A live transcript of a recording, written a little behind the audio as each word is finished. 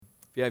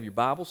If you have your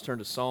Bibles, turn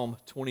to Psalm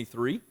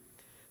 23.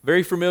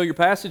 Very familiar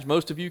passage.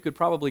 Most of you could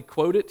probably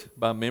quote it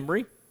by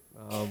memory.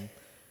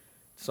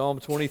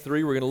 Psalm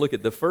 23, we're going to look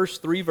at the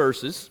first three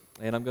verses,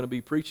 and I'm going to be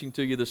preaching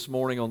to you this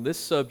morning on this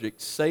subject,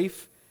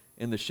 safe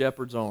in the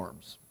shepherd's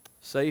arms.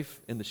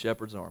 Safe in the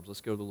shepherd's arms. Let's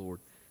go to the Lord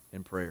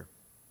in prayer.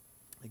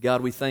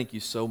 God, we thank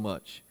you so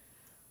much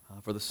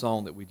for the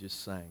song that we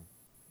just sang.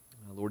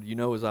 Lord, you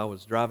know, as I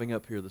was driving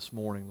up here this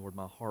morning, Lord,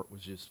 my heart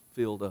was just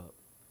filled up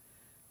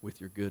with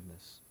your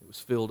goodness. It was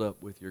filled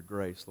up with your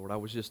grace. Lord, I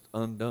was just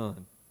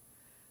undone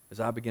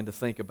as I began to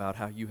think about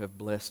how you have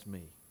blessed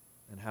me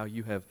and how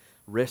you have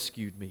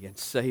rescued me and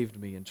saved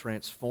me and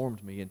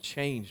transformed me and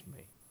changed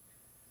me.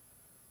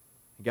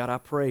 And God, I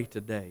pray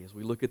today as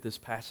we look at this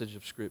passage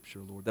of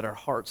Scripture, Lord, that our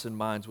hearts and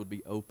minds would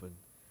be open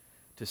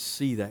to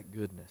see that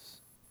goodness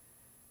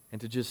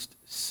and to just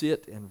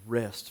sit and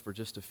rest for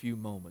just a few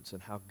moments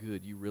in how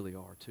good you really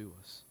are to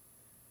us.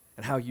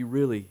 And how you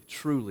really,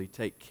 truly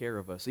take care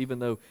of us. Even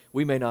though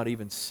we may not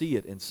even see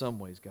it in some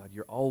ways, God,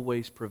 you're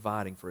always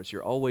providing for us.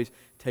 You're always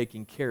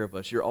taking care of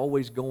us. You're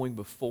always going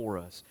before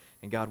us.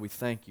 And God, we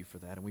thank you for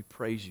that, and we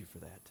praise you for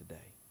that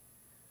today.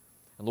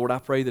 And Lord, I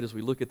pray that as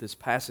we look at this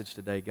passage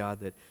today, God,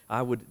 that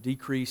I would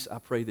decrease. I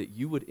pray that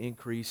you would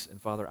increase. And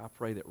Father, I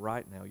pray that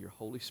right now your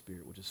Holy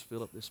Spirit would just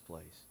fill up this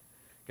place.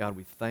 God,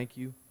 we thank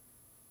you,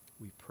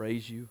 we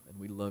praise you, and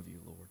we love you,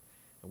 Lord.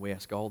 And we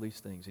ask all these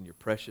things in your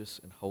precious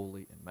and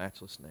holy and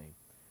matchless name.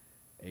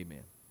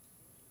 Amen.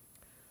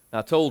 Now,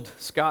 I told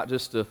Scott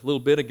just a little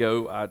bit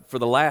ago, for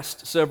the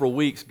last several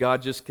weeks,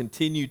 God just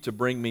continued to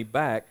bring me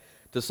back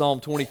to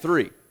Psalm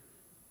 23.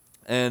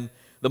 And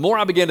the more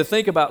I began to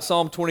think about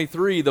Psalm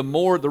 23, the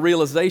more the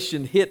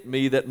realization hit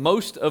me that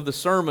most of the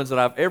sermons that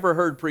I've ever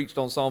heard preached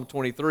on Psalm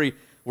 23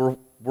 were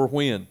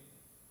when?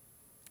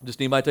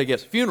 Just anybody take a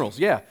guess? Funerals,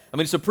 yeah. I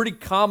mean, it's a pretty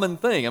common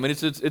thing. I mean,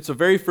 it's a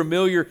very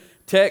familiar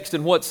text,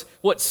 and what's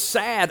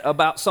sad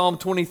about Psalm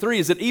 23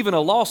 is that even a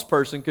lost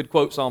person could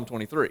quote Psalm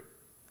 23.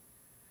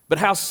 But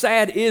how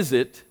sad is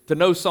it to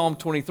know Psalm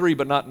 23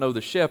 but not know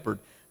the shepherd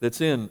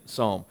that's in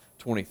Psalm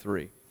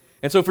 23?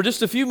 And so for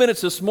just a few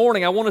minutes this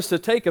morning, I want us to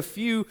take a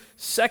few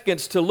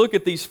seconds to look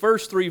at these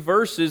first three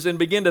verses and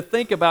begin to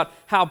think about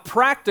how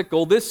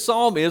practical this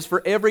psalm is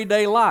for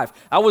everyday life.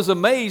 I was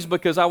amazed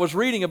because I was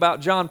reading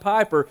about John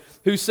Piper,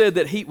 who said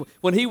that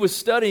when he was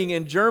studying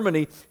in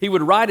Germany, he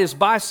would ride his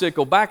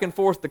bicycle back and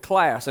forth to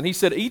class. And he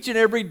said each and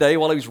every day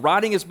while he was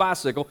riding his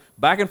bicycle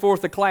back and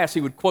forth to class,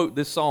 he would quote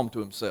this psalm to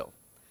himself.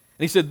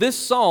 And he said this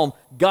psalm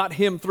got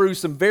him through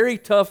some very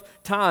tough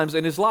times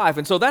in his life.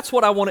 And so that's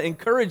what I want to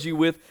encourage you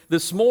with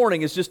this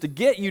morning, is just to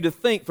get you to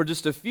think for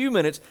just a few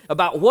minutes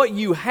about what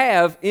you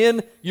have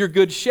in your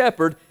good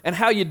shepherd and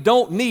how you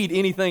don't need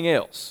anything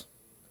else.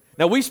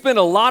 Now, we spend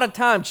a lot of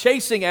time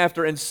chasing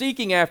after and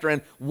seeking after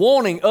and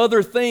wanting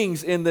other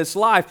things in this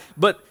life,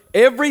 but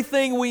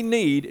everything we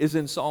need is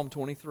in Psalm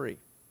 23.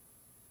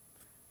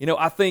 You know,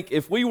 I think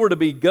if we were to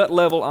be gut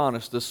level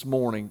honest this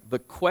morning, the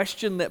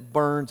question that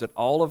burns at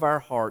all of our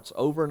hearts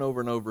over and over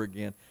and over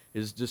again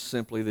is just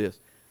simply this: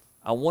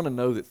 I want to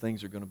know that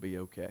things are going to be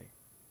okay.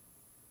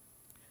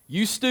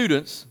 You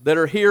students that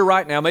are here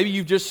right now, maybe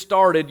you've just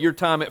started your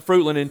time at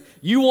Fruitland, and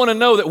you want to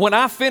know that when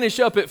I finish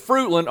up at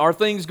Fruitland, are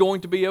things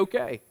going to be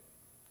okay?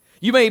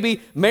 You may be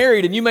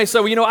married and you may say,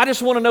 well, you know, I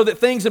just want to know that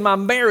things in my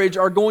marriage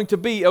are going to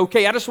be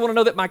okay. I just want to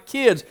know that my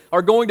kids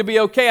are going to be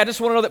okay. I just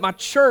want to know that my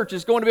church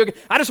is going to be okay.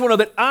 I just want to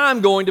know that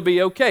I'm going to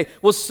be okay.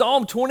 Well,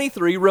 Psalm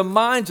 23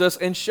 reminds us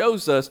and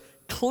shows us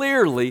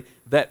clearly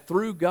that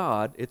through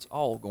God, it's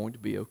all going to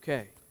be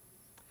okay.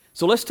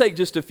 So let's take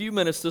just a few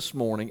minutes this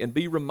morning and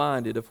be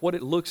reminded of what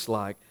it looks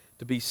like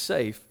to be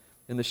safe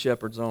in the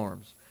shepherd's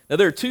arms. Now,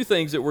 there are two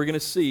things that we're going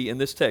to see in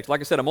this text. Like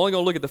I said, I'm only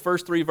going to look at the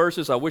first three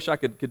verses. I wish I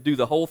could do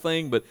the whole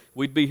thing, but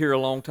we'd be here a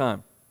long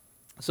time.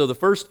 So the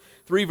first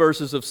three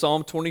verses of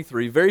Psalm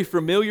 23, very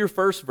familiar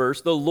first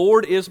verse, "The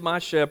Lord is my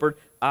shepherd,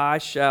 I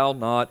shall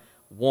not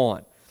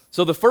want."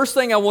 So the first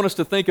thing I want us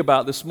to think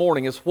about this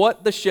morning is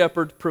what the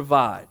shepherd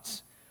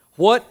provides.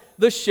 What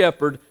the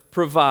shepherd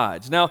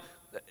provides. Now,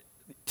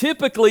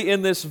 typically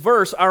in this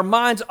verse, our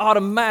minds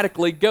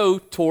automatically go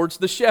towards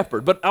the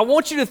shepherd. But I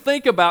want you to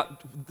think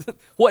about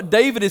what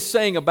David is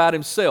saying about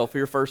himself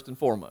here first and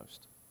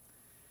foremost.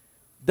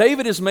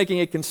 David is making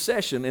a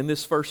concession in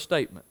this first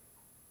statement.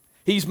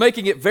 He's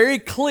making it very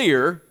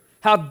clear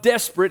how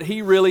desperate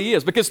he really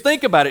is. Because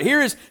think about it.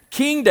 Here is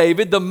King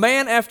David, the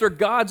man after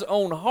God's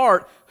own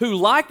heart, who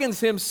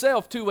likens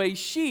himself to a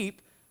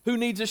sheep who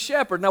needs a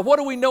shepherd. Now, what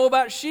do we know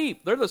about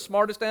sheep? They're the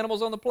smartest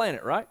animals on the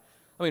planet, right?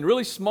 I mean,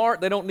 really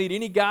smart. They don't need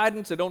any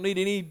guidance. They don't need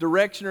any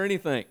direction or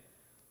anything.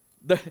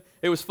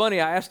 It was funny.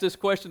 I asked this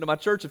question to my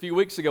church a few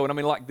weeks ago, and I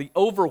mean, like the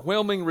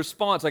overwhelming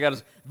response I got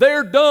is,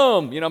 "They're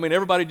dumb." You know, I mean,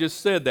 everybody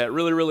just said that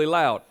really, really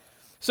loud.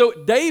 So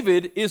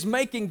David is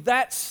making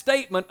that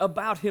statement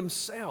about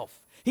himself.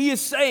 He is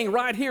saying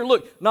right here,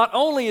 look, not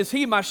only is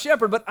he my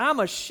shepherd, but I'm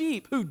a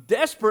sheep who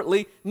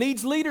desperately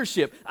needs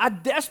leadership. I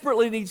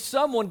desperately need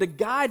someone to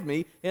guide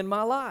me in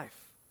my life.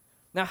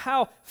 Now,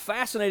 how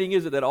fascinating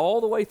is it that all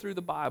the way through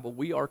the Bible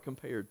we are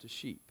compared to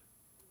sheep?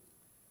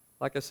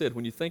 like I said,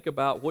 when you think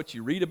about what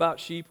you read about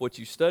sheep, what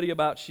you study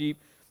about sheep,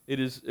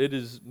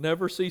 it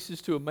never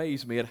ceases to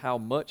amaze me at how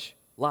much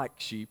like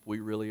sheep we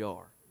really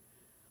are.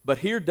 But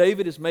here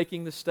David is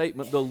making the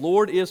statement, the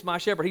Lord is my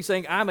shepherd. He's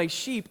saying, I'm a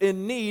sheep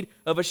in need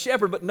of a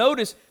shepherd. But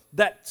notice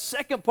that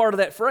second part of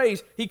that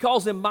phrase, he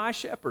calls him my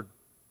shepherd.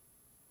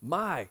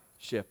 My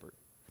shepherd.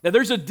 Now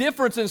there's a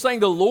difference in saying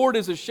the Lord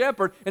is a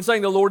shepherd and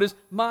saying the Lord is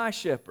my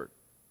shepherd.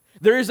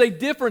 There is a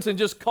difference in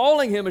just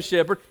calling him a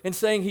shepherd and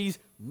saying he's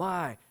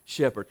my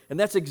shepherd. And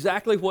that's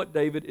exactly what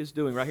David is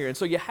doing right here. And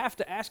so you have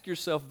to ask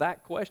yourself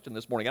that question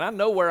this morning. And I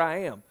know where I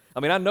am. I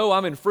mean, I know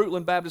I'm in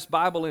Fruitland Baptist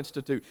Bible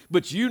Institute,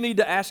 but you need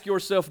to ask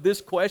yourself this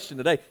question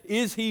today.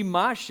 Is he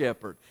my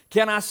shepherd?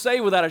 Can I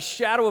say without a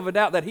shadow of a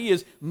doubt that he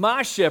is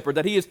my shepherd,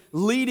 that he is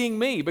leading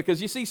me?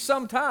 Because you see,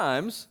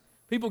 sometimes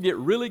people get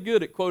really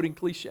good at quoting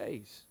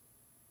cliches,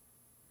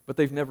 but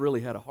they've never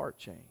really had a heart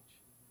change.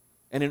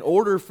 And in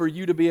order for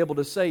you to be able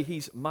to say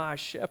he's my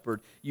shepherd,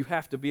 you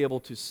have to be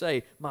able to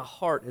say, my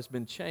heart has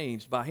been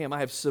changed by him. I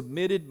have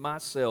submitted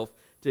myself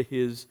to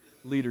his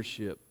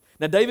leadership.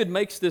 Now, David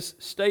makes this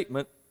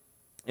statement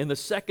in the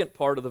second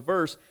part of the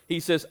verse.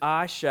 He says,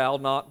 I shall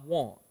not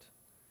want.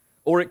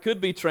 Or it could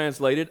be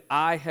translated,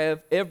 I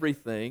have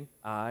everything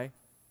I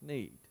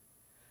need.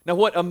 Now,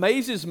 what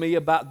amazes me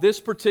about this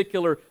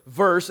particular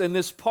verse and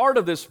this part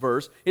of this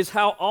verse is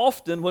how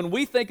often when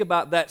we think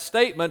about that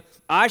statement,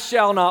 I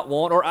shall not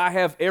want or I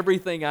have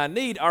everything I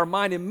need, our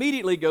mind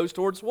immediately goes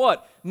towards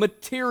what?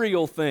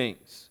 Material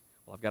things.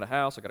 Well, I've got a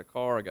house, I've got a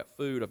car, I've got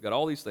food, I've got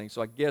all these things,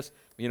 so I guess,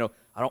 I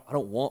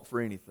don't want for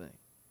anything.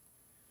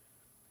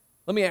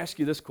 Let me ask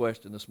you this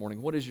question this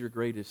morning. What is your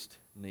greatest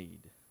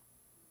need?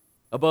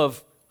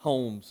 Above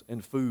homes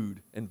and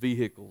food and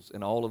vehicles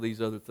and all of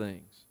these other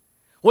things.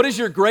 What is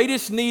your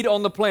greatest need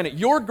on the planet?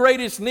 Your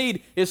greatest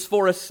need is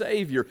for a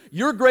Savior.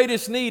 Your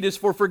greatest need is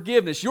for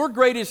forgiveness. Your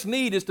greatest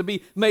need is to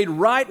be made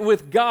right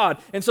with God.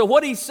 And so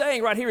what he's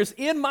saying right here is,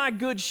 in my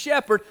good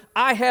shepherd,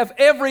 I have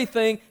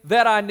everything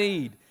that I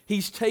need.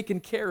 He's taken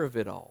care of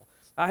it all.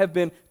 I have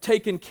been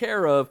taken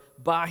care of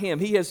by him.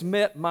 He has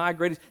met my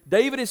greatest.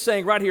 David is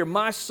saying right here,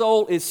 my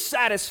soul is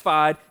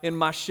satisfied in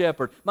my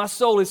shepherd. My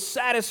soul is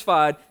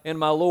satisfied in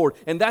my Lord.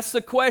 And that's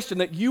the question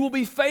that you will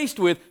be faced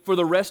with for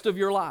the rest of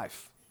your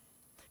life.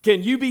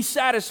 Can you be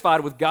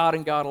satisfied with God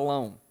and God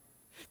alone?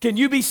 Can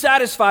you be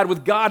satisfied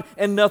with God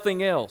and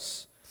nothing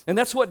else? And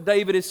that's what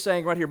David is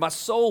saying right here. My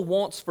soul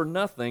wants for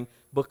nothing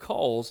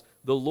because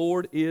the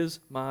Lord is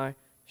my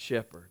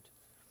shepherd.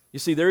 You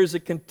see, there is a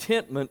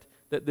contentment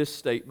that this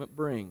statement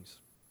brings.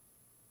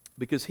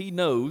 Because he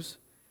knows,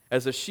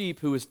 as a sheep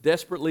who is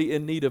desperately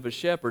in need of a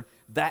shepherd,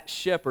 that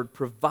shepherd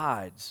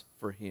provides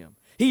for him.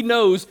 He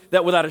knows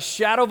that without a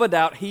shadow of a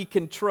doubt, he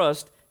can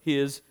trust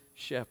his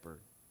shepherd.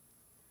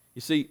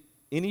 You see,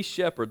 any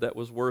shepherd that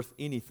was worth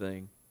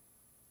anything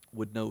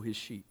would know his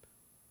sheep.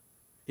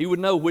 He would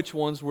know which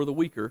ones were the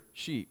weaker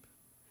sheep.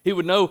 He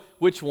would know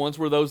which ones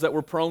were those that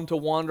were prone to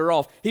wander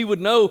off. He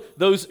would know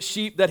those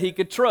sheep that he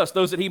could trust,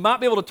 those that he might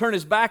be able to turn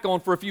his back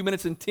on for a few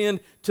minutes and tend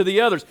to the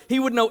others. He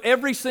would know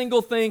every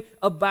single thing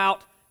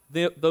about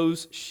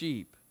those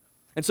sheep.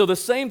 And so the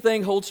same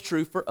thing holds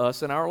true for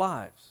us in our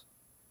lives.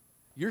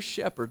 Your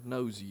shepherd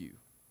knows you,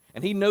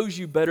 and he knows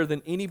you better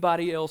than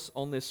anybody else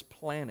on this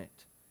planet.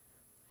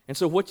 And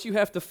so what you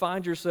have to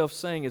find yourself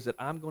saying is that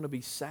I'm going to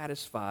be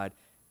satisfied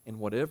in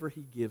whatever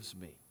he gives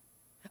me.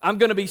 I'm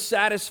going to be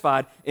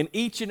satisfied in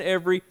each and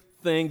every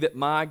thing that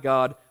my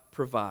God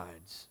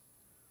provides.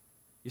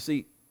 You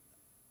see,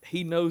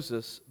 he knows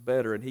us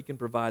better, and he can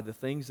provide the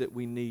things that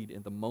we need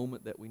in the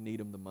moment that we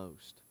need them the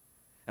most.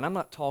 And I'm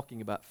not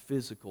talking about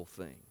physical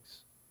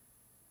things.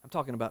 I'm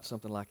talking about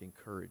something like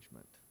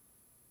encouragement.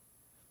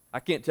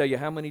 I can't tell you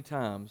how many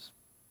times,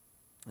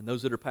 and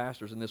those that are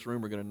pastors in this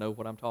room are going to know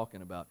what I'm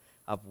talking about,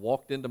 I've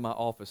walked into my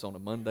office on a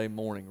Monday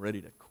morning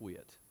ready to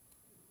quit.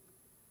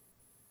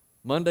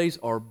 Mondays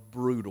are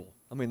brutal.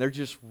 I mean, they're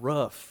just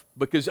rough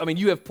because,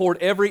 you have poured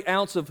every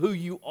ounce of who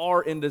you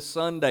are into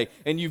Sunday,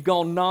 and you've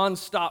gone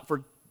nonstop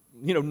for,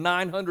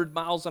 900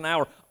 miles an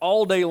hour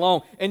all day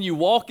long, and you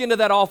walk into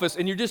that office,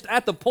 and you're just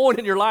at the point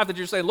in your life that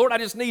you're saying, Lord, I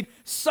just need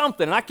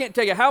something. And I can't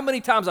tell you how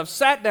many times I've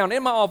sat down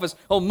in my office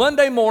on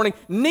Monday morning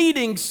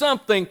needing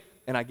something,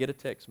 and I get a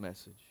text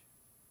message,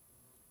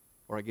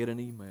 or I get an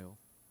email,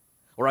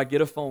 or I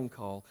get a phone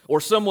call,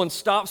 or someone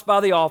stops by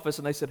the office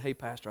and they said, hey,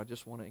 Pastor, I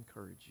just want to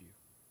encourage you.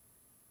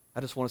 I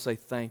just want to say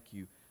thank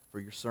you for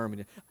your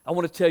sermon. I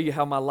want to tell you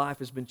how my life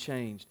has been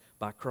changed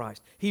by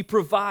Christ. He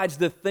provides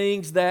the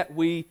things that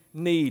we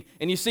need.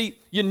 And you see,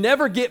 you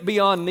never get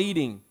beyond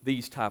needing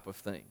these type of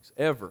things,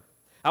 ever.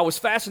 I was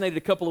fascinated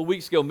a couple of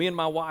weeks ago. Me and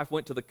my wife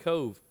went to the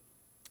Cove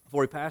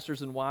for a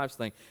pastors and wives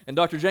thing. And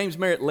Dr. James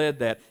Merritt led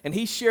that. And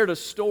he shared a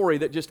story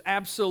that just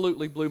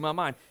absolutely blew my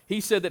mind. He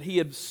said that he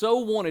had so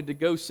wanted to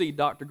go see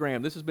Dr.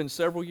 Graham. This has been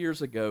several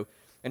years ago.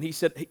 And he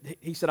said,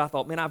 I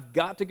thought, man, I've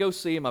got to go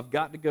see him. I've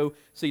got to go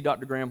see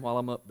Dr. Graham while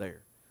I'm up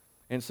there.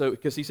 And so,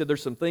 because he said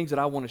there's some things that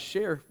I want to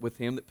share with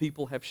him that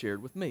people have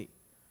shared with me.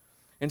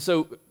 And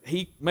so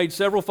he made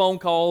several phone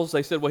calls.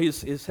 They said, well,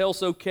 his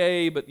health's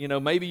okay, but,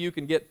 maybe you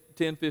can get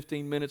 10,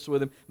 15 minutes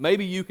with him.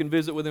 Maybe you can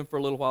visit with him for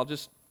a little while.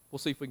 We'll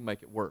see if we can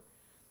make it work.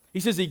 He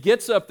says he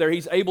gets up there.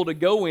 He's able to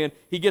go in.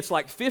 He gets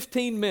like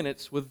 15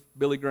 minutes with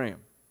Billy Graham.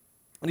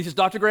 And he says,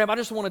 Dr. Graham, I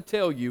just want to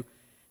tell you,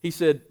 he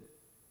said,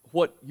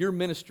 what your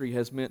ministry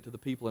has meant to the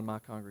people in my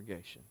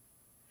congregation.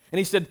 And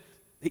he said,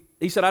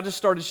 I just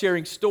started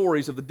sharing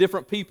stories of the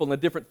different people and the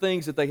different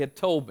things that they had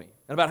told me,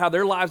 and about how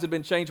their lives had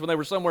been changed when they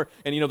were somewhere,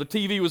 and the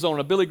TV was on,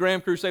 a Billy Graham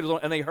crusade was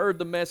on, and they heard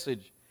the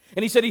message.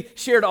 And he said he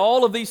shared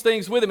all of these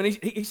things with him, and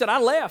he said, I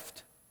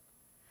left.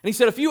 And he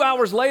said a few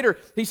hours later,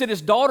 he said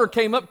his daughter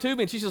came up to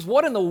me, and she says,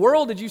 what in the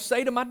world did you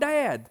say to my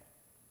dad?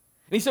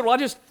 And he said, well, I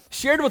just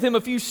shared with him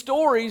a few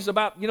stories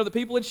about, the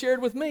people had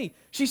shared with me.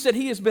 She said,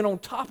 he has been on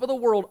top of the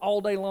world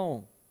all day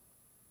long.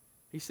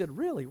 He said,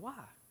 really, why?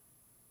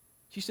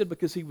 She said,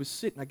 because he was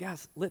sitting. Now,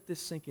 guys, let this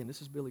sink in.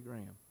 This is Billy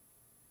Graham.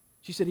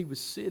 She said he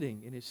was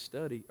sitting in his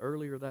study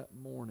earlier that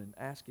morning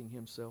asking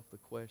himself the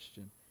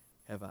question,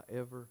 have I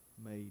ever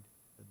made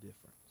a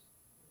difference?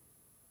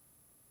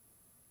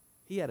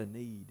 He had a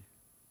need,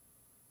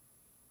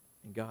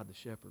 and God the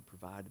shepherd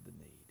provided the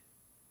need.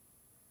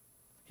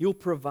 He'll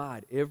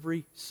provide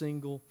every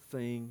single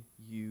thing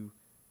you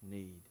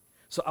need.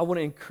 So I want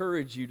to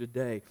encourage you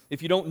today.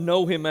 If you don't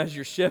know Him as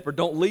your shepherd,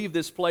 don't leave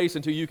this place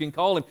until you can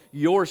call Him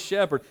your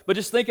shepherd. But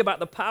just think about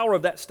the power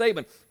of that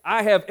statement.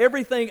 I have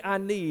everything I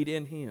need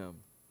in Him.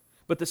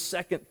 But the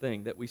second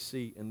thing that we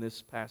see in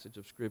this passage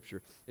of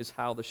Scripture is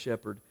how the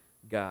shepherd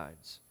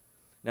guides.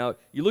 Now,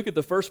 you look at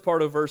the first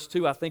part of verse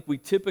 2, I think we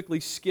typically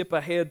skip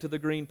ahead to the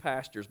green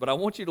pastures. But I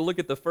want you to look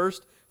at the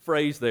first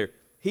phrase there.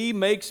 He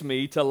makes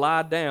me to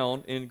lie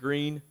down in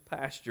green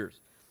pastures.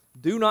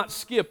 Do not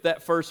skip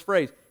that first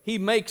phrase. He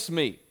makes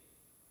me.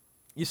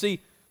 You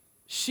see,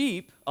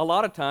 sheep, a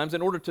lot of times,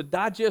 in order to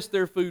digest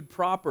their food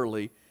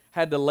properly,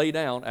 had to lay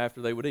down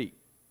after they would eat.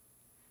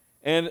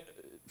 And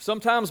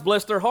sometimes,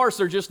 bless their hearts,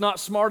 they're just not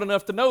smart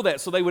enough to know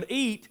that. So they would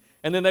eat,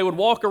 and then they would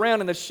walk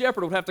around, and the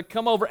shepherd would have to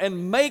come over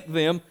and make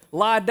them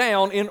lie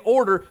down in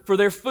order for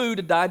their food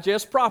to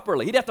digest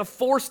properly. He'd have to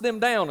force them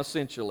down,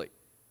 essentially.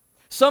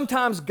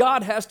 Sometimes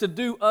God has to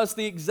do us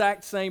the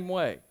exact same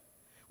way.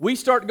 We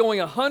start going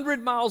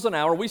 100 miles an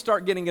hour. We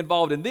start getting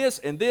involved in this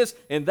and this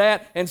and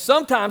that. And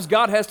sometimes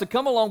God has to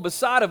come along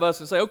beside of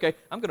us and say, okay,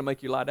 I'm going to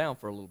make you lie down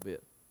for a little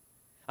bit.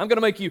 I'm going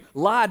to make you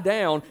lie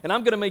down, and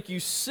I'm going to make you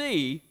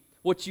see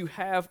what you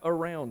have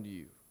around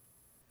you.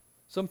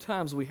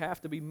 Sometimes we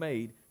have to be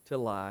made to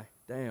lie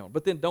down.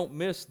 But then don't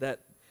miss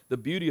the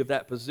beauty of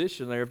that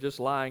position there of just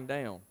lying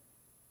down.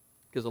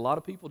 Because a lot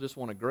of people just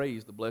want to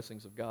graze the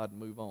blessings of God and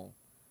move on.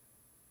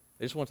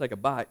 They just want to take a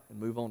bite and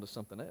move on to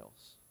something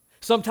else.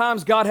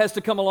 Sometimes God has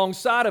to come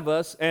alongside of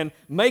us and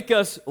make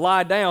us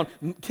lie down,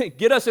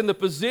 get us in the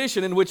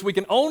position in which we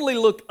can only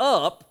look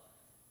up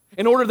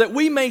in order that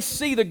we may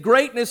see the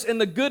greatness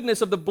and the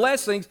goodness of the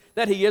blessings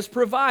that He has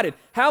provided.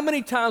 How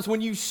many times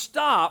when you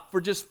stop for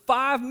just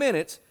 5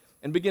 minutes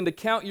and begin to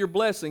count your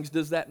blessings,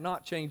 does that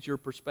not change your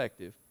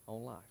perspective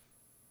on life?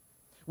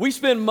 We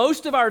spend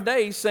most of our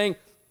days saying,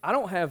 I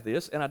don't have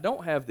this, and I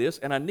don't have this,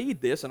 and I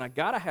need this, and I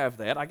got to have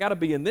that. I got to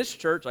be in this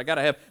church. I got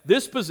to have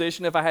this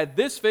position. If I had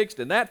this fixed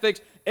and that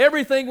fixed,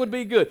 everything would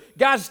be good.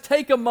 Guys,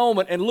 take a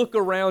moment and look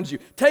around you.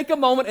 Take a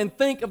moment and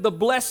think of the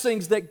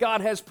blessings that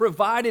God has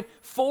provided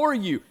for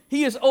you.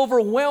 He has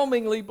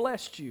overwhelmingly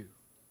blessed you.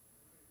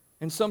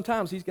 And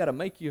sometimes He's got to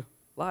make you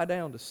lie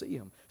down to see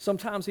Him.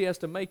 Sometimes He has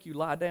to make you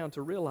lie down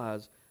to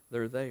realize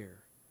they're there.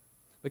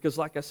 Because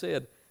like I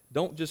said,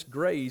 don't just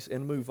graze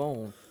and move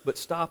on, but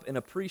stop and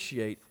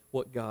appreciate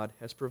what God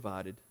has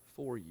provided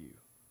for you.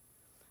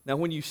 Now,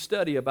 when you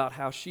study about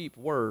how sheep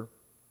were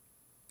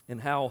and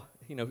how,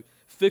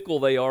 fickle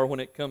they are when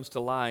it comes to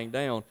lying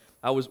down,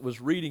 I was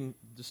reading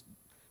just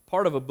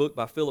part of a book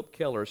by Philip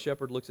Keller, A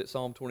Shepherd Looks at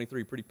Psalm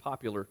 23, pretty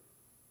popular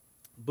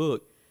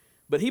book.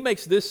 But he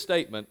makes this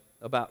statement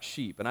about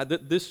sheep, and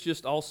this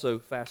just also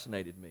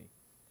fascinated me.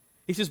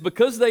 He says,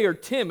 because they are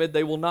timid,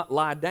 they will not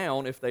lie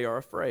down if they are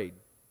afraid.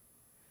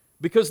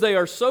 Because they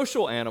are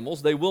social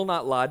animals, they will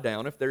not lie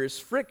down if there is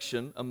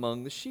friction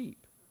among the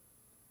sheep.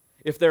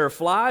 If there are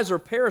flies or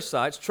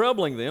parasites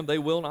troubling them, they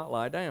will not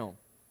lie down.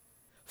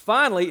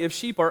 Finally, if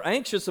sheep are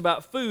anxious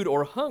about food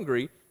or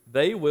hungry,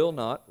 they will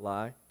not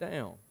lie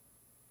down.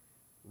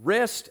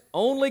 Rest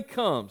only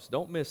comes,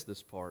 don't miss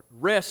this part,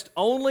 rest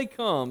only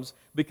comes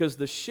because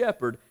the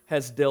shepherd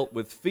has dealt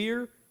with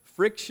fear,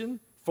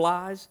 friction,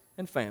 flies,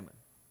 and famine.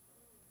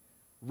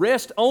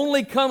 Rest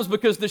only comes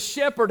because the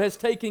shepherd has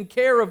taken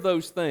care of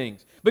those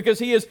things, because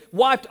He has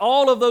wiped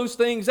all of those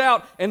things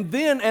out, and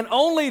then and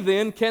only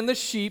then can the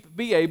sheep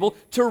be able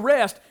to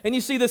rest. And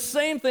you see, the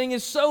same thing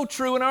is so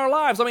true in our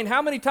lives. I mean,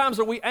 how many times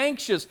are we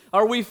anxious?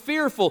 Are we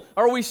fearful?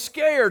 Are we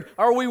scared?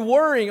 Are we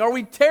worrying? Are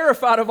we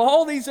terrified of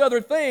all these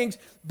other things?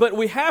 But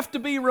we have to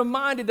be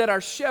reminded that our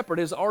shepherd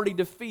has already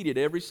defeated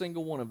every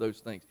single one of those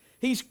things.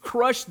 He's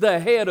crushed the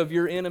head of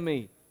your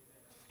enemy.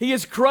 He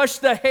has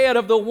crushed the head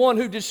of the one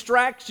who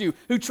distracts you,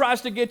 who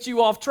tries to get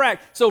you off track.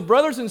 So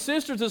brothers and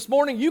sisters, this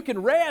morning, you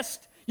can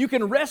rest. You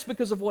can rest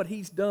because of what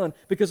He's done,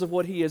 because of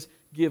what He has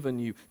given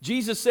you.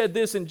 Jesus said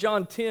this in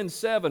John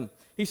 10:7.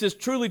 He says,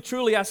 "Truly,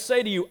 truly, I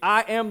say to you,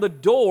 I am the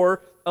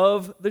door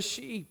of the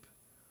sheep."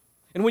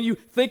 And when you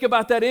think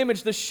about that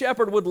image, the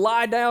shepherd would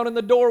lie down in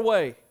the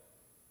doorway.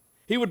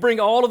 He would bring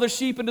all of the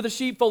sheep into the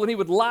sheepfold, and he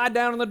would lie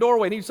down in the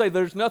doorway, and he'd say,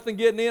 "There's nothing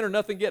getting in or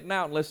nothing getting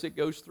out unless it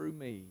goes through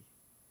me."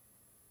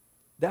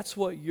 That's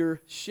what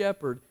your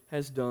shepherd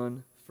has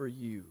done for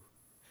you.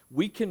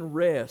 We can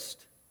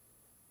rest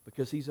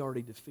because He's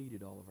already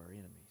defeated all of our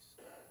enemies.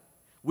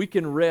 We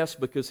can rest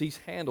because He's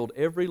handled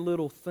every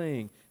little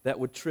thing that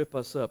would trip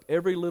us up,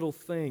 every little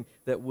thing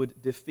that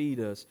would defeat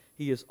us.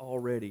 He has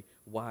already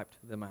wiped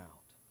them out.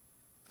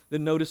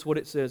 Then notice what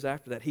it says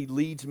after that. He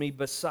leads me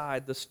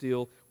beside the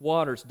still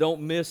waters.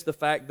 Don't miss the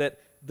fact that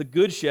the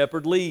good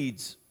shepherd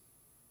leads.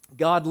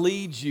 God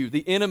leads you.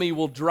 The enemy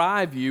will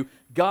drive you.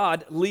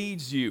 God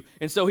leads you.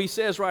 And so He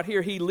says right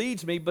here, He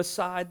leads me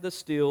beside the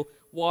still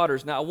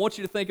waters. Now, I want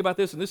you to think about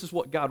this, and this is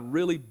what God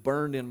really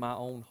burned in my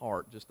own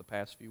heart just the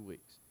past few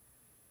weeks.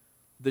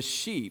 The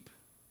sheep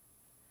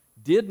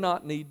did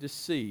not need to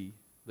see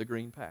the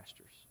green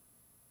pastures.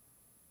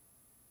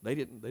 They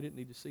didn't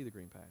need to see the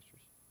green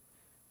pastures.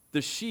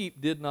 The sheep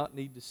did not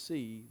need to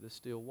see the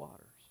still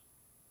waters.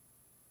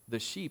 The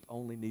sheep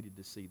only needed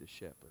to see the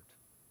shepherd.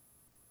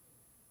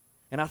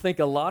 And I think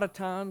a lot of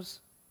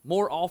times,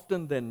 more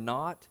often than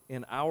not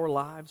in our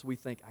lives, we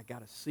think, I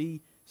got to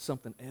see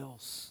something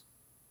else.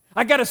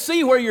 I got to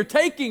see where You're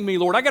taking me,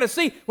 Lord. I got to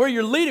see where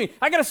You're leading me.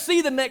 I got to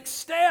see the next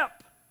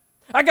step.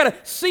 I got to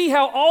see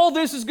how all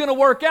this is going to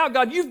work out.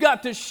 God, You've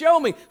got to show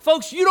me.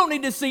 Folks, you don't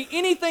need to see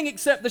anything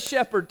except the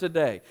shepherd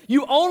today.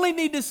 You only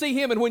need to see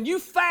Him. And when you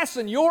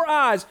fasten your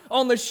eyes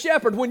on the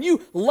shepherd, when you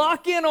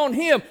lock in on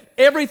Him,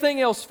 everything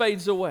else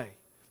fades away.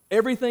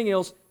 Everything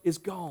else is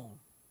gone.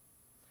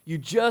 You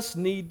just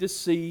need to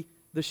see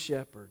the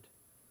shepherd.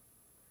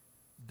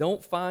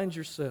 Don't find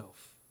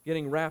yourself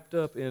getting wrapped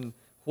up in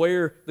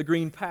where the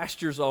green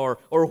pastures are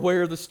or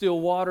where the still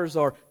waters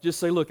are. Just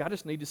say, look, I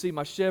just need to see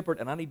my shepherd,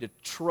 and I need to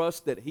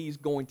trust that He's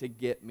going to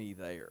get me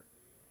there.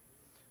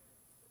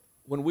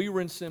 When we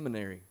were in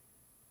seminary,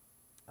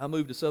 I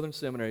moved to Southern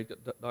Seminary.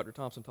 Dr.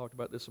 Thompson talked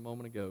about this a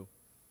moment ago.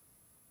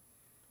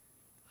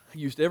 I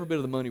used every bit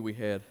of the money we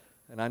had,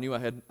 and I knew I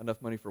had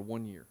enough money for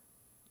 1 year.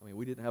 I mean,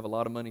 we didn't have a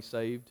lot of money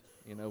saved.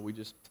 You know, we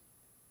just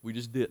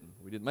didn't.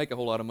 We didn't make a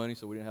whole lot of money,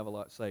 so we didn't have a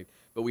lot saved.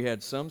 But we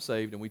had some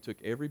saved, and we took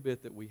every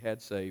bit that we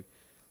had saved,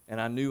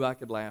 and I knew I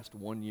could last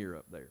 1 year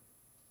up there.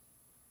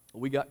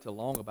 We got to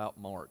long about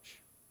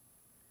March,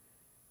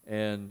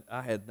 and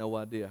I had no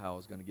idea how I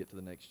was going to get to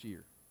the next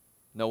year.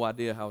 No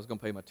idea how I was going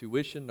to pay my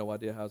tuition, no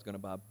idea how I was going to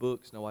buy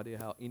books, no idea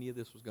how any of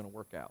this was going to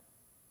work out.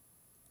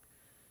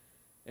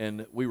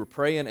 And we were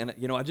praying, and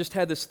I just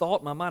had this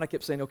thought in my mind. I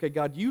kept saying, okay,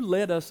 God, You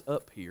led us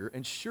up here,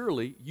 and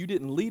surely You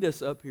didn't lead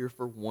us up here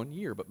for 1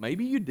 year. But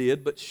maybe You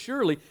did, but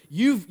surely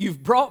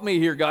You've brought me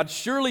here, God.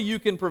 Surely You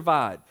can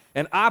provide.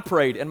 And I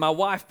prayed, and my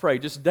wife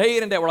prayed, just day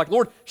in and day. We're like,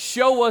 Lord,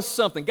 show us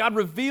something. God,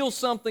 reveal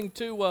something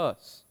to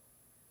us.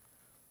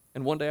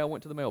 And one day I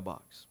went to the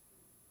mailbox.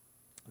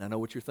 And I know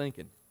what you're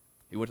thinking.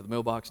 He went to the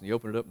mailbox, and he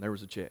opened it up, and there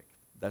was a check.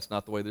 That's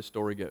not the way this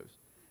story goes.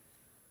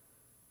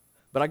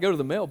 But I go to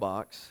the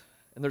mailbox,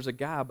 and there's a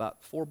guy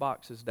about 4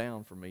 boxes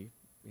down from me,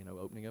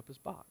 opening up his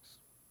box.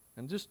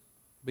 And just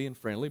being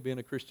friendly, being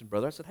a Christian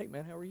brother, I said, hey,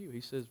 man, how are you?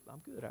 He says, I'm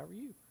good, how are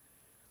you?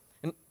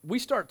 And we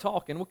start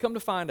talking. We'll come to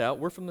find out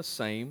we're from the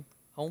same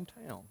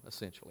hometown,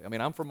 essentially. I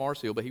mean, I'm from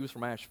Mars Hill, but he was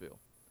from Asheville.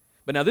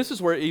 But now this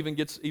is where it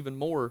gets even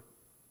more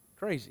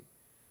crazy.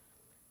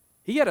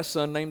 He had a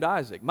son named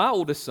Isaac. My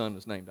oldest son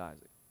was named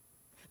Isaac.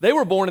 They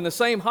were born in the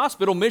same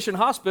hospital, Mission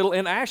Hospital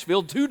in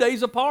Asheville, 2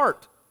 days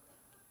apart.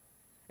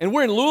 And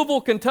we're in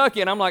Louisville,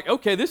 Kentucky, and I'm like,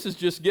 okay, this is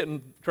just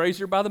getting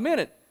crazier by the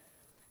minute.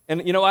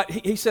 And,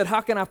 he said, how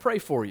can I pray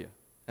for you?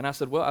 And I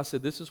said,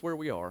 this is where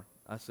we are.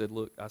 I said,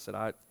 look, I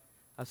said,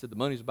 the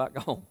money's about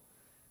gone.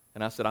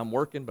 And I said, I'm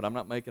working, but I'm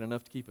not making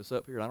enough to keep us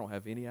up here, and I don't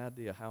have any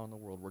idea how in the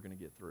world we're going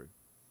to get through.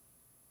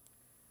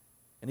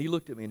 And he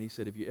looked at me and he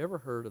said, have you ever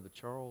heard of the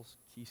Charles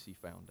Kesey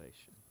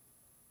Foundation?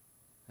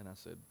 And I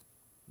said,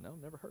 no,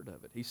 never heard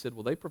of it. He said,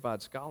 well, they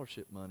provide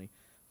scholarship money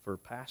for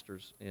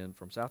pastors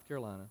from South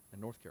Carolina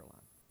and North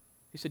Carolina.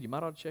 He said, you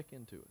might ought to check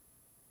into it.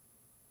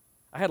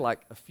 I had like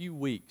a few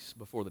weeks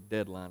before the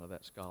deadline of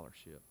that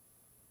scholarship.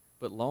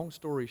 But long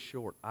story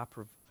short, I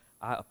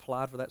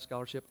applied for that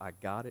scholarship, I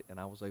got it, and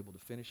I was able to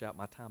finish out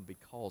my time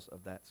because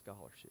of that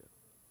scholarship.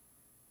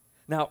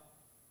 Now,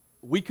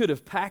 we could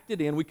have packed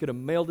it in, we could have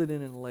mailed it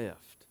in and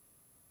left.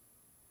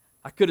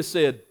 I could have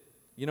said,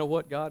 you know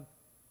what, God,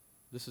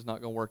 this is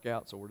not going to work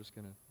out, so we're just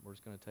going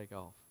to take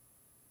off.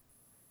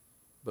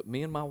 But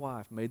me and my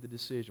wife made the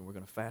decision we're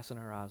going to fasten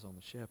our eyes on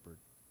the shepherd.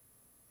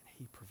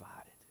 He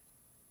provided.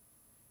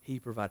 He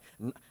provided.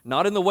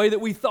 Not in the way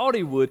that we thought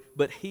He would,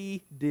 but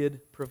He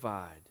did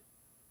provide.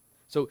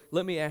 So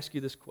let me ask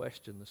you this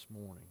question this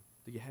morning.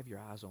 Do you have your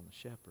eyes on the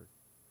shepherd?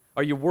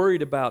 Are you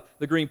worried about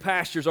the green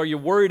pastures? Are you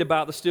worried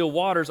about the still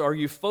waters? Are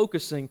you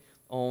focusing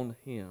on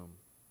Him?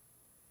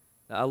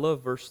 Now, I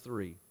love verse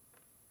 3.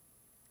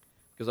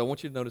 because I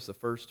want you to notice the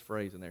first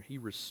phrase in there. He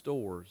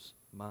restores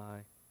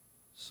my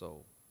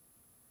soul.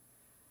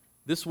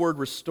 This word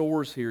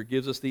restores here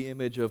gives us the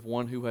image of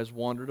one who has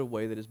wandered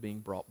away that is being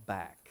brought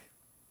back.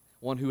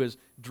 One who has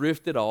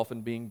drifted off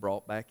and being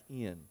brought back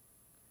in.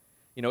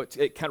 You know,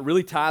 it kind of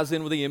really ties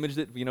in with the image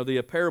that,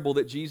 the parable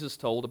that Jesus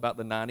told about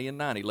the 90 and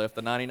 90. Left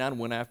the 99,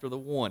 went after the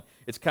one.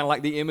 It's kind of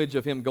like the image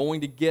of him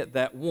going to get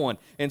that one.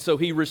 And so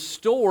he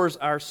restores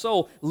our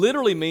soul.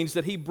 Literally means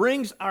that he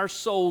brings our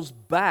souls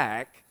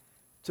back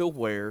to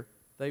where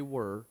they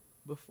were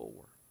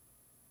before.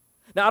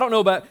 Now, I don't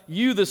know about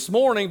you this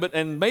morning,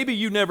 and maybe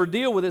you never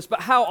deal with this,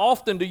 but how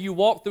often do you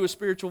walk through a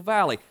spiritual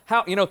valley?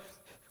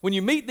 When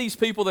you meet these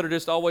people that are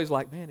just always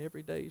like, man,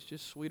 every day is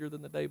just sweeter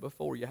than the day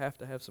before, you have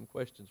to have some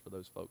questions for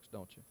those folks,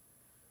 don't you?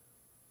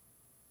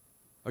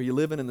 Are you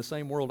living in the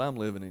same world I'm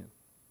living in?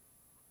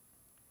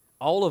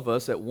 All of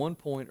us at one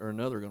point or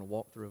another are going to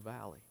walk through a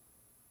valley.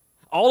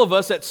 All of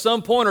us at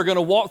some point are going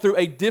to walk through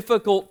a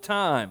difficult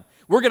time.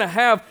 We're going to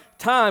have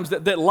times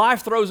that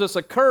life throws us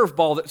a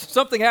curveball, that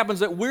something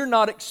happens that we're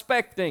not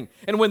expecting.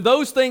 And when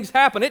those things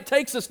happen, it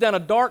takes us down a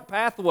dark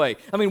pathway.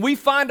 I mean, we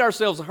find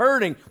ourselves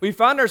hurting. We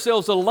find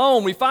ourselves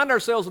alone. We find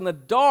ourselves in the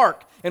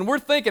dark. And we're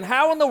thinking,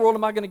 how in the world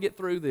am I going to get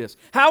through this?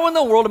 How in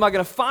the world am I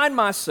going to find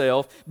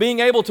myself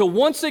being able to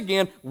once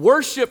again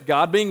worship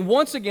God, being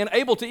once again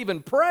able to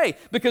even pray?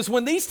 Because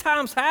when these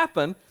times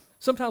happen,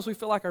 sometimes we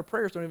feel like our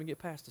prayers don't even get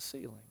past the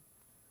ceiling.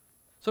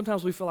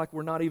 Sometimes we feel like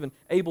we're not even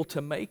able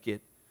to make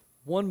it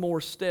one more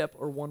step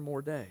or one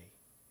more day.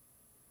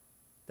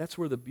 That's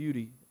where the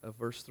beauty of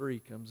verse 3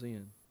 comes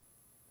in.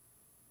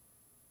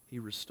 He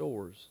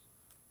restores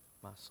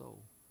my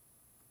soul.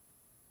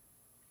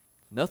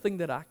 Nothing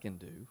that I can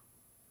do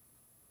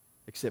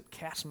except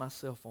cast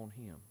myself on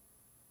Him.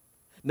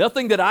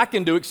 Nothing that I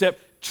can do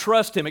except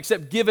trust Him,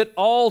 except give it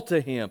all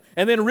to Him.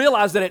 And then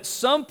realize that at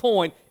some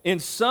point, in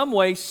some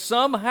way,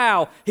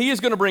 somehow, He is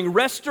going to bring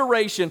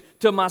restoration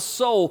to my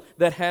soul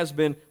that has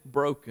been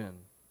broken.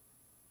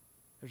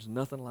 There's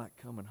nothing like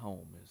coming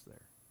home, is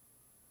there?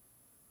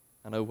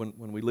 I know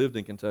when we lived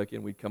in Kentucky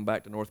and we'd come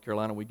back to North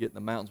Carolina, we'd get in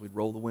the mountains, we'd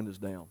roll the windows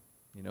down,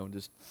 and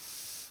just,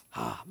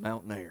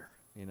 mountain air,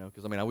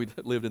 because we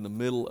lived in the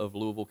middle of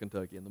Louisville,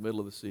 Kentucky, in the middle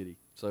of the city.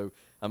 So,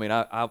 I'm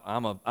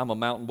a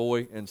mountain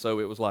boy, and so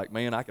it was like,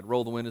 man, I could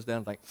roll the windows down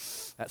and think,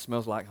 that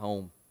smells like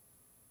home.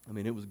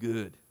 It was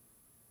good.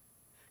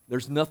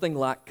 There's nothing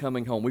like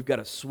coming home. We've got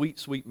a sweet,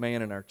 sweet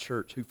man in our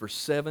church who for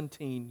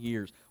 17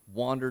 years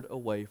wandered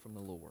away from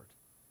the Lord.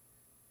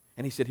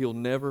 And he said he'll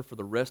never, for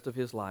the rest of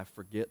his life,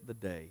 forget the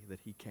day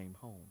that he came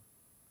home.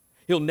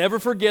 He'll never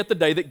forget the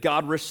day that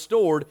God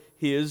restored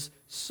his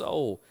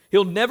soul.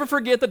 He'll never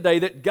forget the day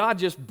that God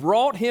just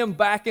brought him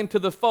back into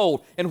the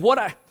fold. And what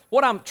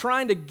I'm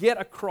trying to get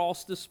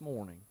across this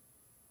morning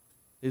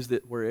is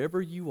that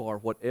wherever you are,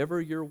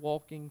 whatever you're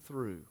walking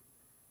through,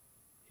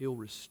 He'll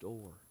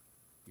restore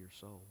your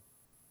soul.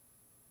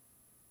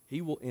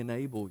 He will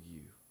enable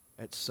you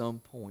at some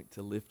point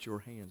to lift your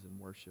hands and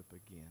worship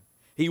again.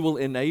 He will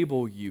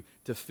enable you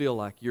to feel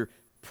like your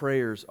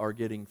prayers are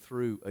getting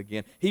through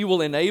again. He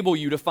will enable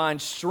you to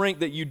find strength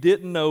that you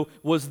didn't know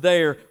was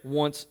there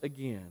once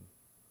again.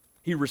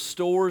 He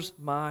restores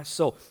my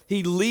soul.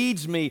 He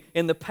leads me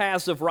in the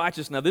paths of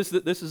righteousness. Now,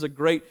 this is a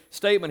great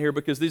statement here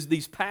because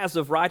these paths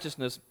of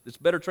righteousness, it's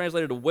better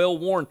translated a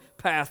well-worn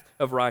path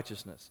of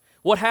righteousness.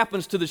 What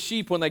happens to the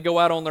sheep when they go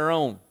out on their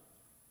own?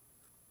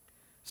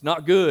 It's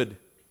not good.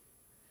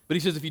 But he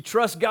says if you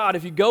trust God,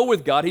 if you go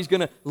with God, He's going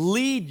to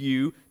lead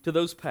you to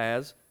those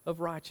paths of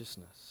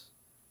righteousness.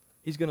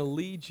 He's going to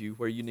lead you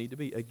where you need to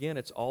be. Again,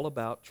 it's all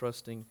about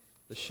trusting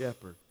the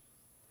shepherd.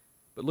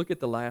 But look at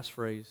the last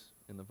phrase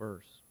in the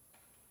verse.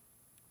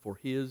 For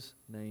His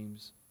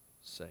name's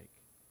sake.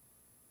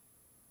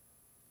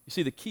 You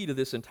see, the key to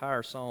this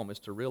entire psalm is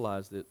to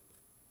realize that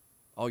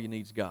all you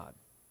need is God.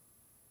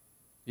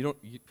 You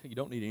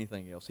don't need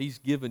anything else. He's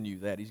given you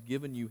that. He's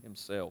given you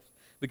Himself.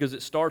 Because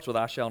it starts with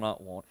I shall not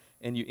want,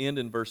 and you end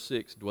in verse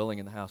 6, dwelling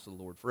in the house of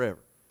the Lord forever.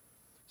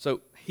 So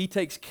He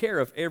takes care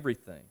of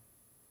everything.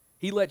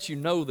 He lets you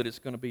know that it's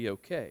going to be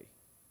okay.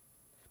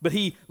 But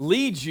He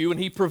leads you and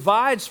He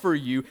provides for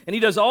you and He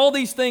does all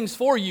these things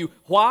for you.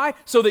 Why?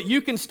 So that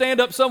you can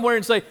stand up somewhere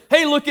and say,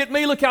 hey, look at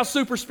me, look how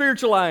super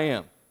spiritual I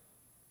am.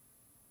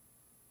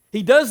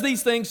 He does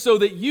these things so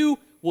that you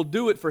will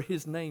do it for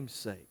His name's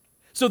sake.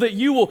 So that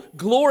you will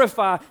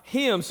glorify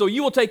Him. So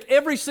you will take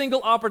every single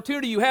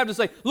opportunity you have to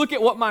say, look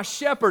at what my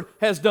shepherd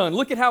has done.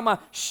 Look at how my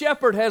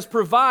shepherd has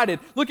provided.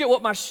 Look at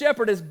what my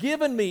shepherd has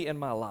given me in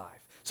my life.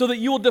 So that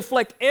you will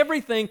deflect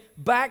everything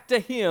back to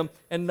Him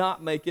and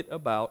not make it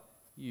about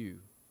you.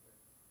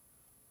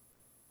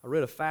 I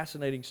read a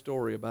fascinating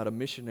story about a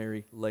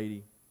missionary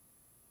lady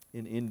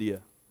in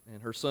India.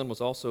 And her son was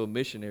also a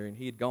missionary, and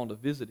he had gone to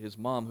visit his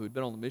mom who had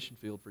been on the mission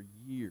field for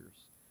years.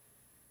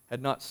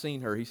 Had not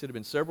seen her. He said it had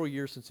been several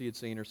years since he had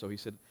seen her, so he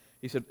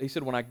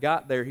said when I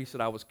got there, he said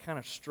I was kind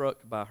of struck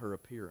by her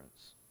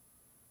appearance.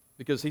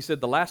 Because he said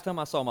the last time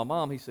I saw my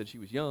mom, he said she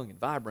was young and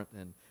vibrant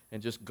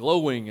and just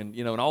glowing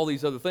and all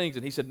these other things.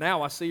 And he said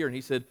now I see her, and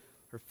he said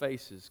her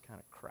face is kind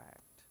of cracked.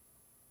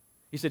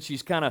 He said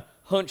she's kind of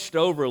hunched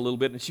over a little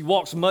bit, and she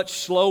walks much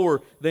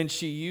slower than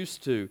she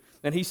used to.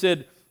 And he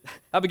said,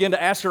 I began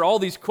to ask her all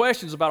these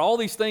questions about all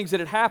these things that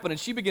had happened, and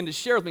she began to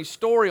share with me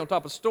story on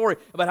top of story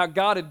about how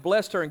God had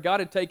blessed her and God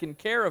had taken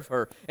care of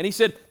her. And he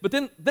said, but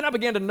then I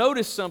began to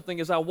notice something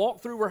as I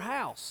walked through her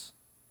house.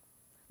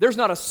 There's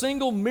not a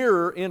single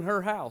mirror in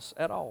her house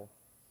at all.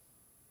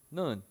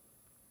 None.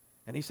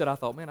 And he said, I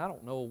thought, man, I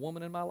don't know a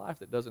woman in my life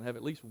that doesn't have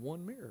at least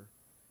one mirror.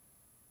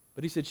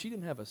 But he said she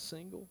didn't have a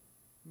single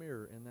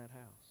mirror in that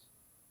house.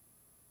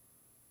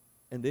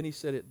 And then he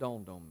said, it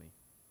dawned on me.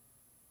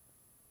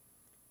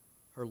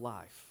 Her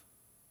life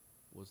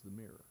was the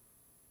mirror.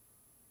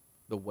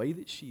 The way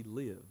that she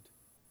lived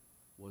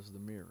was the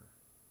mirror.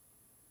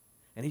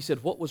 And he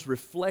said what was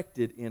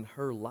reflected in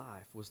her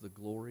life was the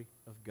glory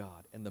of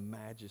God and the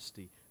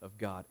majesty of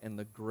God and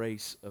the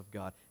grace of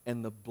God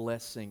and the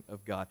blessing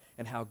of God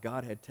and how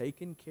God had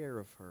taken care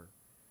of her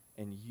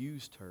and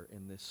used her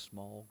in this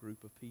small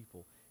group of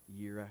people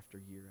year after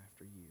year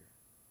after year.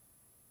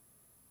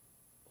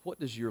 What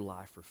does your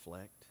life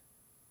reflect?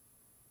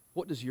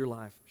 What does your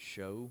life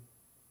show?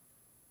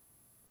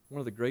 One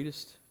of the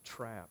greatest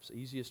traps,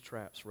 easiest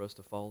traps for us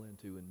to fall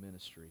into in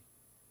ministry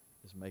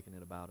is making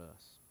it about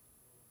us.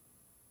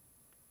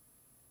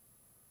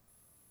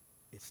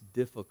 It's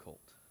difficult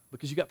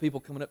because you got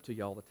people coming up to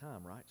you all the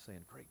time, right?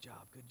 Saying, great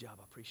job, good job,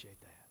 I appreciate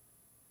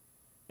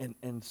that.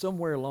 And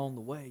somewhere along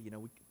the way, we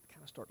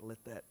kind of start to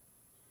let that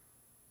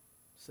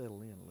settle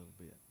in a little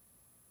bit.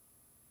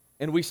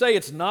 And we say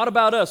it's not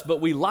about us,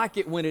 but we like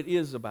it when it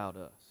is about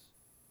us.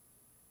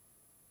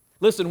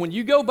 Listen, when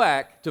you go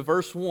back to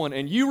verse 1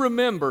 and you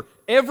remember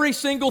every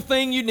single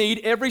thing you need,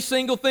 every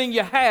single thing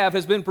you have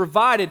has been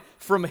provided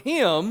from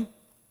Him,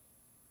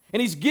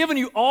 and He's given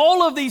you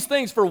all of these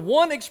things for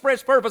one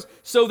express purpose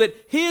so that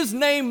His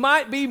name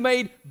might be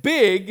made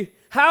big,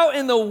 how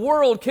in the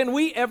world can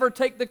we ever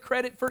take the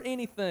credit for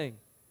anything?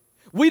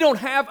 We don't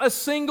have a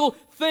single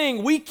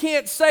thing. We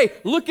can't say,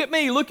 look at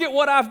me, look at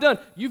what I've done.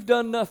 You've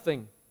done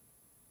nothing.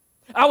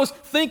 I was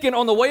thinking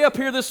on the way up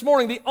here this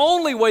morning, the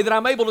only way that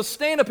I'm able to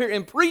stand up here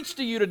and preach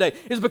to you today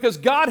is because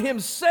God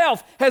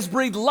Himself has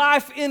breathed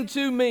life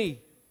into me.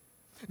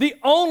 The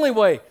only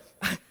way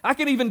I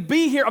can even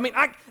be here,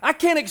 I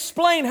can't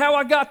explain how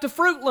I got to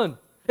Fruitland,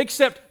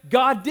 except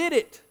God did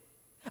it.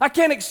 I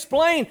can't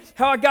explain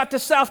how I got to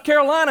South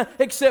Carolina,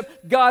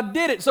 except God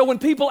did it. So when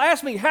people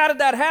ask me, how did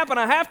that happen?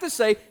 I have to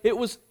say, it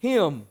was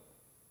Him.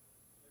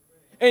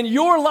 And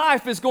your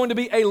life is going to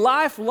be a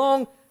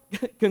lifelong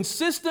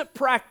consistent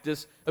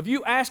practice of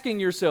you asking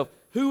yourself,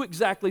 who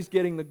exactly is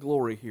getting the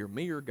glory here,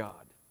 me or God?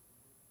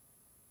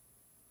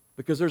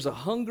 Because there's a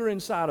hunger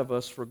inside of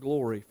us for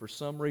glory. For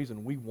some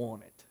reason, we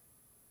want it.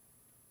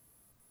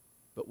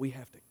 But we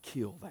have to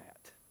kill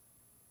that.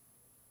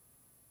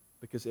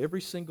 Because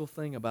every single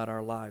thing about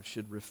our lives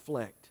should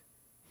reflect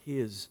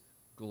His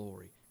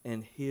glory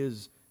and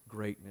His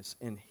greatness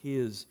and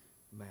His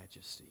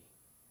majesty.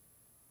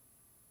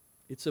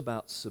 It's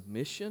about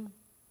submission.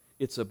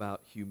 It's about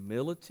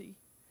humility.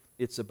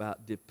 It's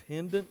about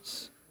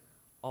dependence,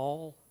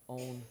 all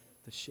on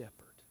the shepherd,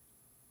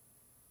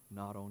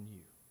 not on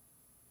you.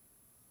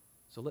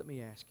 So let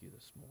me ask you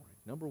this morning.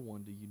 Number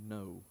one, do you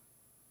know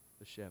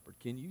the shepherd?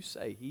 Can you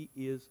say, He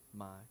is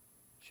my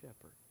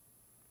shepherd?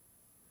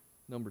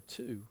 Number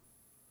two,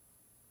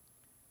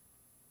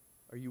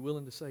 are you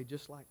willing to say,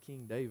 just like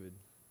King David,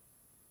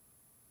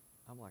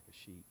 I'm like a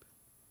sheep.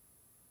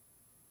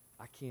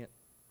 I can't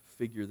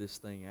figure this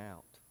thing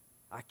out.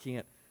 I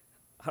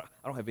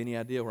don't have any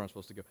idea where I'm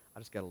supposed to go. I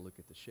just got to look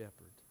at the shepherd.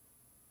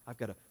 I've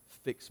got to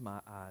fix my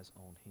eyes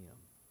on Him.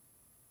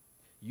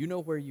 You know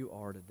where you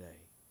are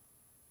today.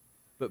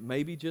 But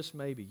maybe, just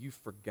maybe, you've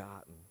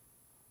forgotten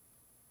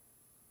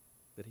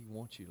that He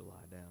wants you to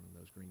lie down in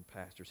those green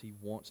pastures. He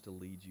wants to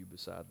lead you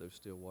beside those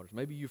still waters.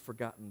 Maybe you've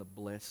forgotten the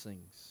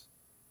blessings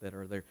that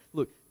are there.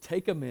 Look,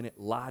 take a minute,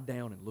 lie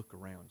down and look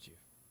around you.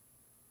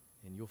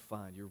 And you'll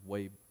find you're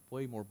way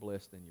more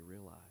blessed than you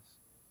realize.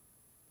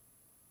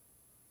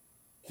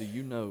 Do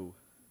you know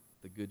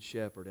the Good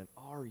Shepherd, and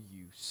are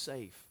you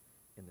safe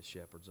in the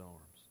shepherd's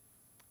arms?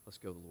 Let's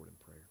go to the Lord in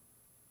prayer.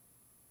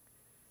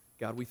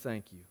 God, we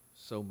thank You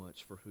so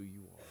much for who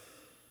You are.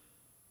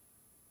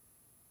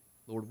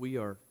 Lord, we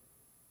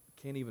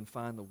can't even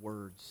find the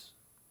words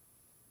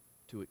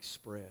to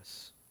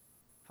express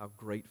how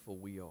grateful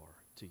we are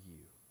to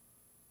You.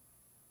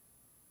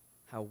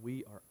 How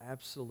we are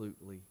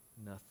absolutely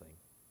nothing,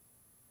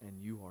 and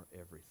You are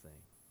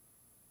everything.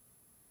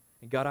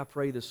 And God, I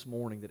pray this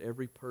morning that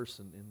every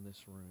person in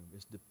this room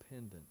is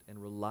dependent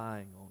and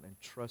relying on and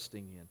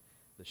trusting in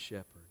the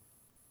shepherd.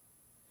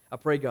 I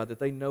pray, God, that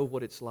they know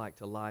what it's like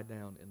to lie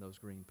down in those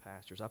green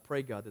pastures. I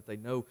pray, God, that they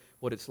know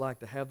what it's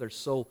like to have their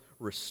soul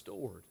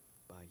restored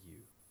by You.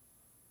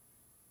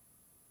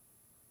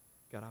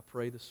 God, I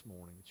pray this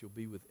morning that You'll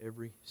be with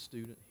every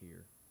student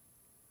here.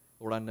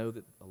 Lord, I know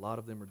that a lot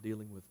of them are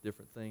dealing with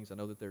different things. I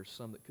know that there's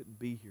some that couldn't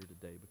be here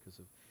today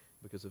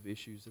because of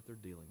issues that they're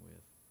dealing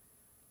with.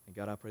 And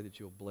God, I pray that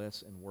You'll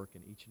bless and work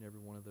in each and every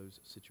one of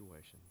those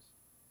situations.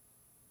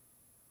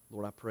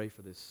 Lord, I pray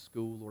for this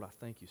school. Lord, I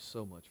thank you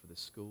so much for this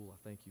school.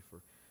 I thank you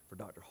for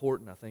Dr.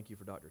 Horton. I thank you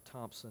for Dr.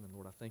 Thompson. And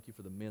Lord, I thank you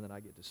for the men that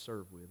I get to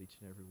serve with each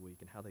and every week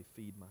and how they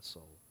feed my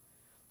soul.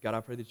 God, I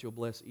pray that you'll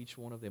bless each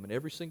one of them and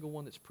every single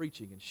one that's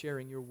preaching and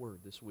sharing your word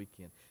this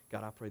weekend.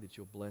 God, I pray that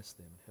you'll bless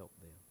them and help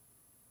them.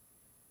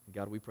 And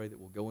God, we pray that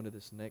we'll go into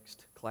this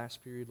next class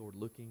period, Lord,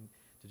 looking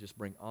to just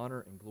bring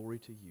honor and glory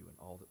to you in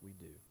all that we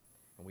do.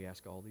 And we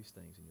ask all these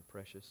things in your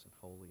precious and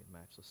holy and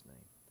matchless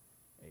name.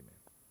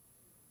 Amen.